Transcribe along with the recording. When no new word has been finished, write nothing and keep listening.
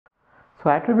So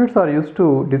attributes are used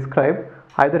to describe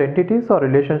either entities or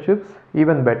relationships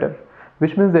even better,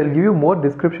 which means they'll give you more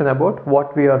description about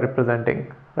what we are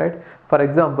representing, right? For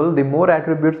example, the more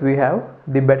attributes we have,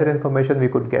 the better information we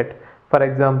could get. For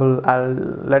example,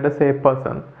 let us say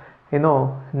person,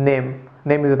 name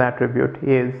is an attribute,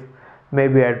 age,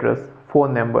 maybe address,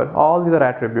 phone number, all these are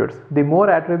attributes. The more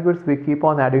attributes we keep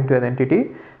on adding to an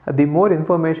entity, the more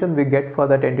information we get for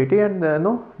that entity, and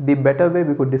the better way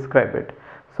we could describe it.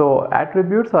 So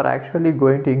attributes are actually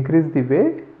going to increase the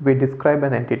way we describe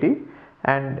an entity,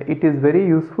 and it is very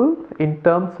useful in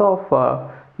terms of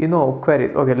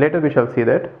queries. Okay, later we shall see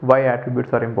that why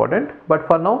attributes are important, but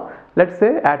for now let's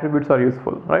say attributes are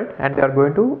useful, right? And they are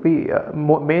going to be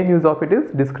main use of it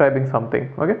is describing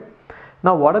something. Okay,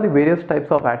 now what are the various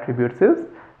types of attributes is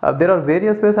there are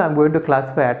various ways I am going to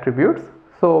classify attributes.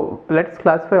 So let's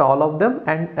classify all of them,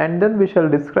 and then we shall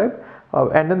describe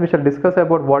and then we shall discuss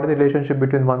about what is the relationship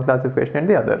between one classification and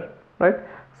the other, right?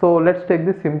 So let's take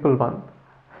this simple one.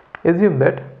 Assume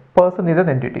that person is an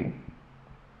entity,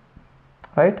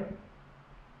 right?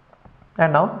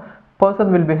 And now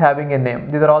person will be having a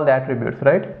name. These are all the attributes,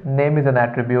 right? Name is an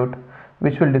attribute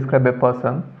which will describe a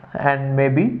person, and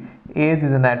maybe age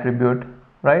is an attribute,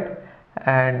 right?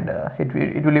 And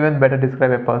it will even better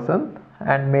describe a person,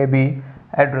 and maybe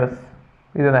address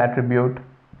is an attribute,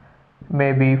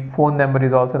 maybe phone number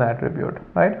is also an attribute,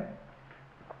 right?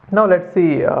 Now let's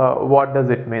see what does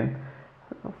it mean.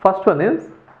 First one is,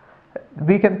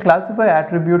 we can classify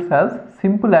attributes as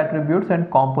simple attributes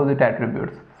and composite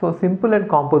attributes. So simple and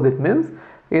composite means,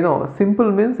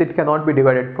 simple means it cannot be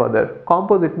divided further.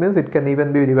 Composite means it can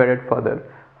even be divided further.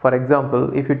 For example,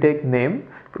 if you take name,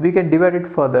 we can divide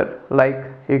it further. Like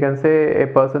you can say a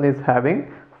person is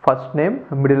having first name,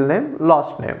 middle name,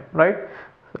 last name, right?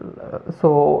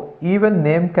 So even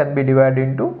name can be divided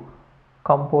into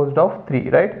composed of three,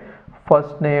 right?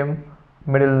 First name,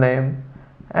 middle name,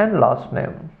 and last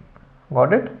name.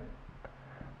 Got it?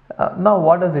 Now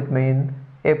what does it mean?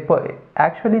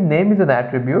 Actually name is an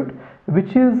attribute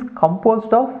which is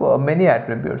composed of many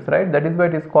attributes, right? That is why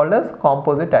it is called as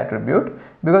composite attribute,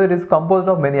 because it is composed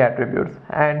of many attributes,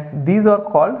 and these are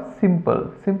called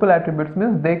simple. Simple attributes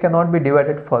means they cannot be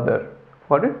divided further.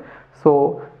 Got it?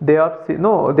 So they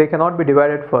cannot be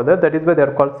divided further. That is why they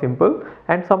are called simple.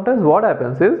 And sometimes what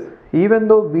happens is, even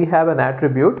though we have an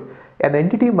attribute, an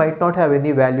entity might not have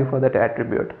any value for that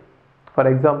attribute. For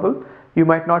example, you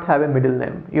might not have a middle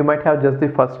name, you might have just the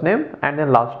first name and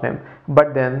then last name,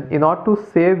 but then in order to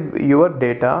save your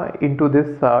data into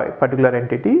this particular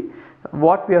entity,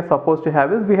 what we are supposed to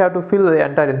have is, we have to fill the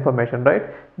entire information, right?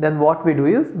 Then what we do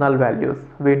is null values.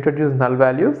 We introduce null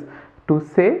values to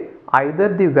say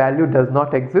either the value does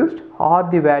not exist or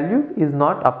the value is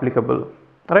not applicable,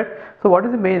 right? So what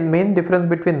is the main difference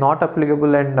between not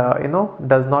applicable and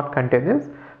does not contain is,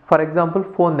 for example,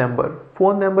 phone number.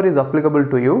 Phone number is applicable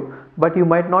to you, but you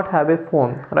might not have a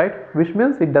phone, right? Which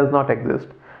means it does not exist.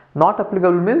 Not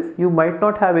applicable means you might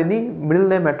not have any middle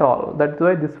name at all. That's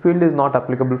why this field is not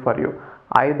applicable for you.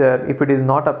 Either if it is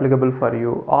not applicable for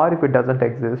you or if it doesn't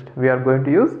exist, we are going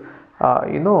to use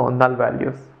null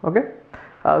values. Okay.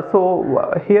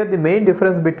 Here the main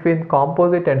difference between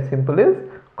composite and simple is,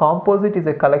 composite is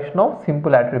a collection of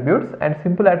simple attributes, and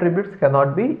simple attributes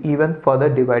cannot be even further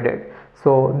divided.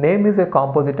 So name is a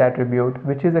composite attribute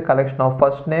which is a collection of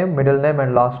first name, middle name,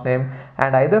 and last name,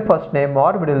 and either first name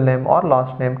or middle name or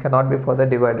last name cannot be further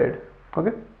divided.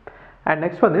 Okay. And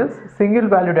next one is single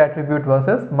valued attribute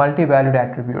versus multi-valued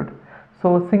attribute.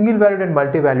 So single valued and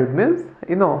multi-valued means,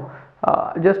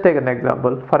 just take an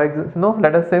example. For example,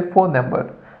 let us say phone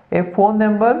number. A phone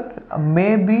number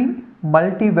may be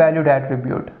multi-valued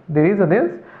attribute. The reason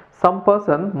is, some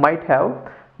person might have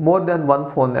more than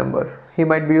one phone number. He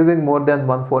might be using more than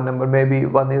one phone number. Maybe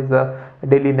one is a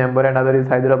Delhi number and other is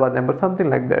Hyderabad number, something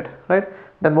like that, right?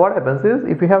 Then what happens is,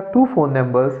 if you have two phone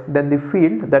numbers, then the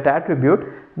field, that attribute,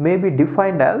 may be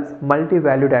defined as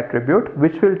multi-valued attribute,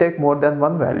 which will take more than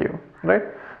one value, right?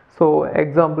 So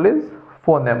example is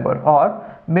phone number.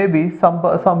 Or maybe some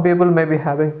people may be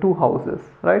having two houses,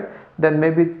 right? Then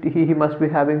maybe he must be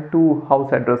having two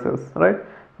house addresses, right?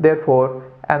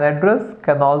 Therefore an address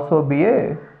can also be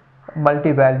a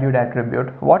multi-valued attribute.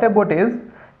 What about age?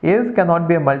 Age cannot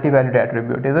be a multi-valued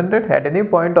attribute, isn't it? At any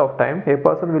point of time, a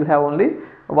person will have only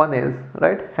one age,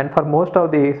 right? And for most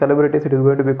of the celebrities, it is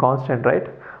going to be constant, right?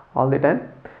 All the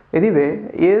time.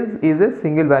 Anyway, age is a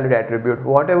single valued attribute.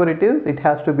 Whatever it is, it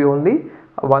has to be only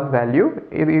one value.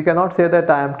 You cannot say that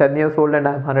I am 10 years old and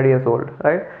I am 100 years old,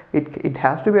 right? It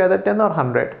has to be either 10 or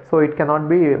 100. So it cannot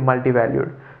be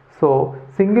multi-valued. So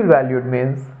single valued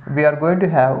means we are going to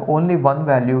have only one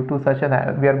value to such an,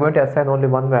 we are going to assign only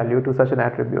one value to such an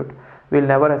attribute. We'll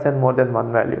never assign more than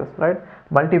one values, right?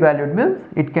 Multi-valued means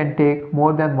it can take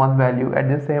more than one value at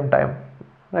the same time,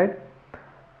 right?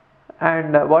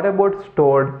 And what about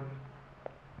stored?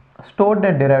 Stored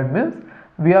and derived means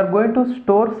we are going to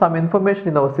store some information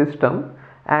in our system,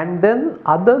 and then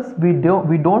others we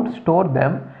don't store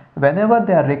them. Whenever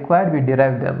they are required, we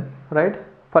derive them, right?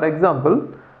 For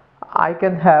example, I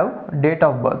can have date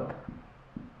of birth,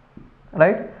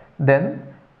 right? Then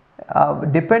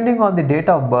depending on the date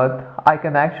of birth, I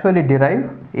can actually derive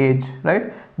age,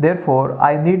 right? Therefore,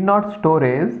 I need not store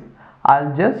age.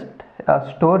 I'll just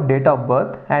store date of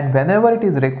birth, and whenever it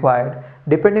is required,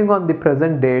 depending on the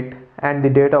present date and the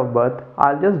date of birth,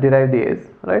 I'll just derive the age,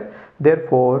 right?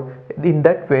 Therefore, in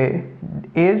that way,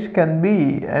 age can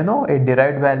be a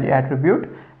derived value attribute,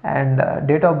 and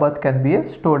date of birth can be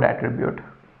a stored attribute.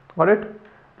 Got it?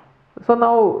 So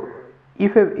now,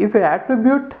 if a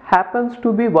attribute happens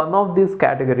to be one of these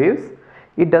categories,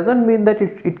 it doesn't mean that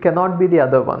it cannot be the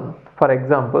other one. For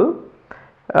example,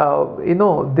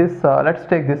 let's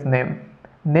take this name.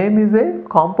 Name is a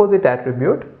composite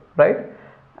attribute, right?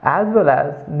 As well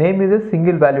as name is a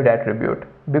single valued attribute,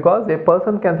 because a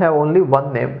person can have only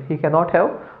one name. He cannot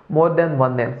have more than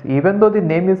one name. Even though the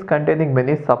name is containing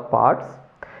many subparts,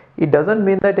 it doesn't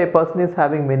mean that a person is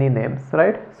having many names,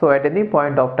 right? So at any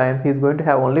point of time, he is going to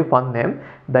have only one name.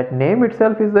 That name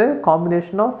itself is a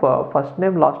combination of first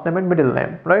name, last name and middle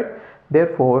name, right?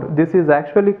 Therefore, this is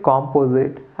actually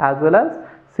composite as well as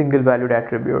single valued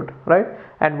attribute, right?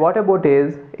 And what about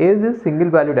age? Age is single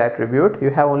valued attribute. You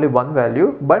have only one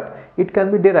value, but it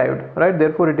can be derived, right?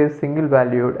 Therefore, it is single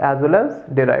valued as well as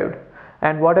derived.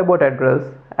 And what about address?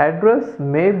 Address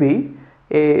may be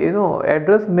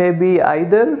address may be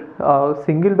either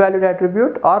single valued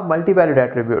attribute or multi-valued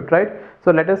attribute, right?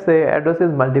 So let us say address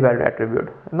is multi-valued attribute.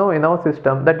 In our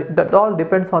system, that all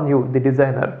depends on you, the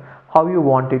designer, how you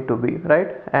want it to be,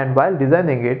 right? And while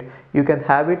designing it, you can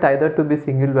have it either to be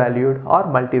single valued or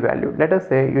multi-valued. Let us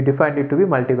say you defined it to be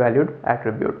multi-valued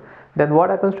attribute. Then what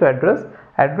happens to address?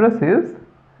 Address is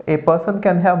a person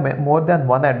can have more than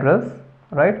one address,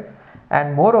 right?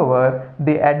 And moreover,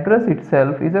 the address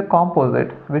itself is a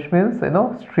composite, which means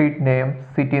street name,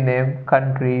 city name,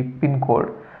 country, pin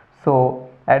code. So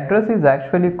address is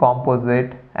actually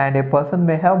composite, and a person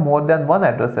may have more than one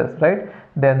addresses, right?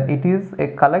 Then it is a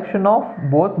collection of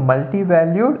both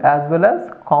multi-valued as well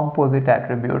as composite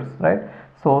attributes, right?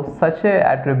 So such a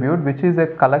attribute which is a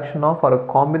collection of or a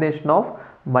combination of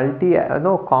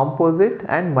composite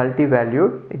and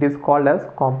multi-valued, it is called as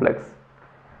complex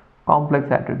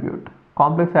attribute.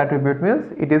 Complex attribute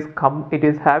means it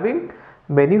is having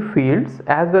many fields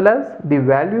as well as the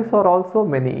values are also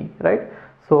many, right?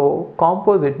 So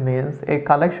composite means a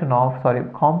collection of,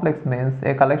 complex means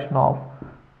a collection of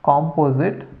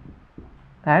composite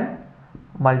and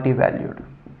multi-valued,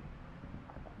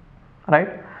 right?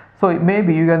 So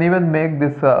maybe you can even make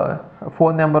this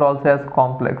phone number also as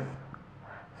complex.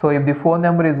 So if the phone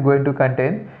number is going to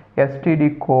contain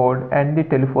STD code and the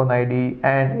telephone ID,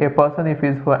 and a person if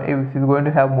he's going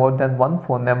to have more than one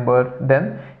phone number,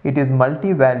 then it is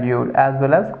multi-valued as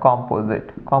well as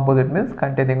composite. Composite means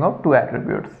containing of two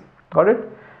attributes. Got it?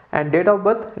 And date of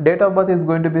birth is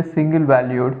going to be single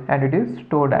valued, and it is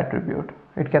stored attribute.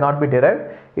 It cannot be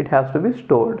derived, it has to be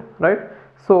stored, right?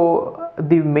 So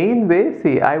the main way,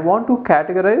 see, I want to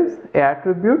categorize a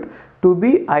attribute to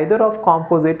be either of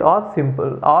composite or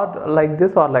simple, or like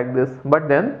this or like this, but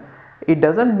then it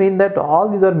doesn't mean that all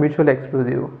these are mutually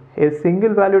exclusive. A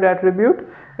single valued attribute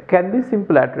can be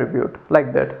simple attribute,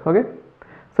 like that. Okay,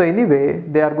 so anyway,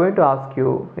 they are going to ask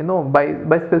you,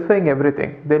 by specifying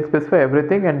everything, they'll specify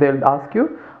everything, and they'll ask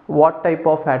you what type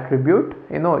of attribute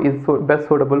is best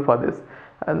suitable for this.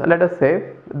 And let us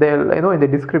say they'll in the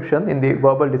description, in the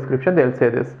verbal description, they'll say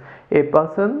this: a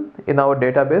person in our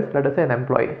database, let us say an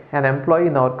employee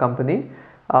in our company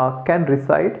can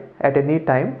reside at any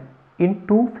time in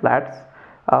two flats.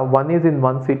 One is in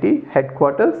one city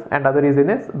headquarters and other is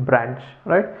in a branch,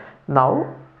 right?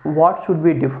 Now what should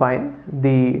we define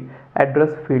the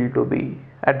address field to be,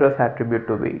 address attribute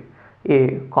to be?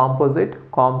 A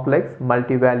composite, complex,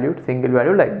 multi-valued, single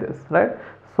value, like this, right?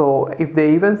 So if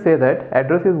they even say that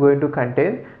address is going to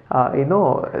contain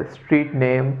street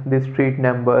name, the street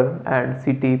number and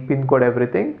city, pin code,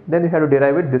 everything, then you have to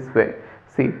derive it this way.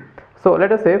 See, so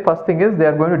let us say first thing is they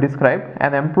are going to describe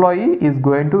an employee is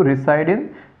going to reside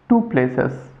in two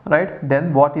places, right?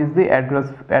 Then what is the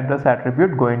address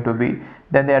attribute going to be?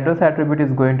 Then the address attribute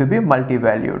is going to be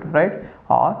multi-valued, right?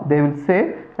 Or they will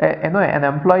say an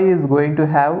employee is going to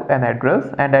have an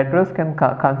address, and address can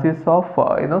consist of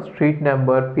street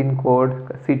number, pin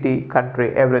code, city,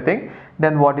 country, everything.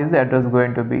 Then what is the address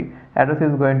going to be? Address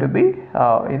is going to be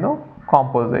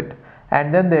composite.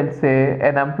 And then they'll say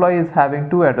an employee is having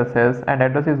two addresses, and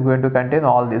address is going to contain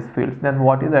all these fields. Then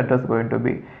what is address going to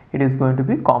be? It is going to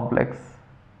be complex.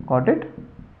 Got it?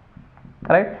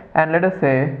 Right? And let us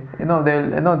say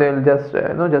they'll just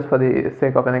just for the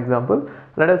sake of an example,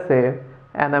 let us say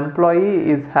an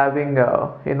employee is having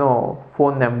a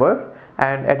phone number,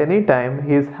 and at any time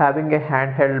he is having a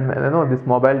handheld this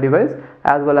mobile device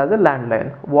as well as a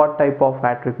landline. What type of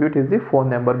attribute is the phone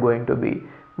number going to be?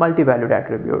 Multi-valued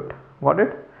attribute. Got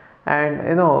it?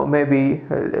 And maybe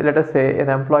let us say an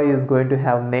employee is going to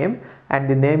have name, and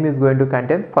the name is going to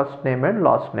contain first name and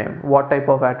last name. What type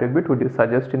of attribute would you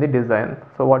suggest in the design?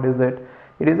 So what is it?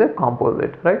 It is a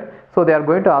composite, right? So they are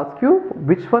going to ask you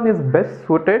which one is best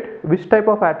suited, which type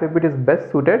of attribute is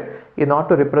best suited in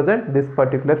order to represent this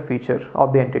particular feature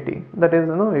of the entity. That is,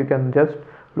 you can just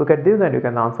look at this and you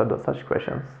can answer such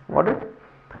questions. Got it?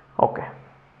 Okay.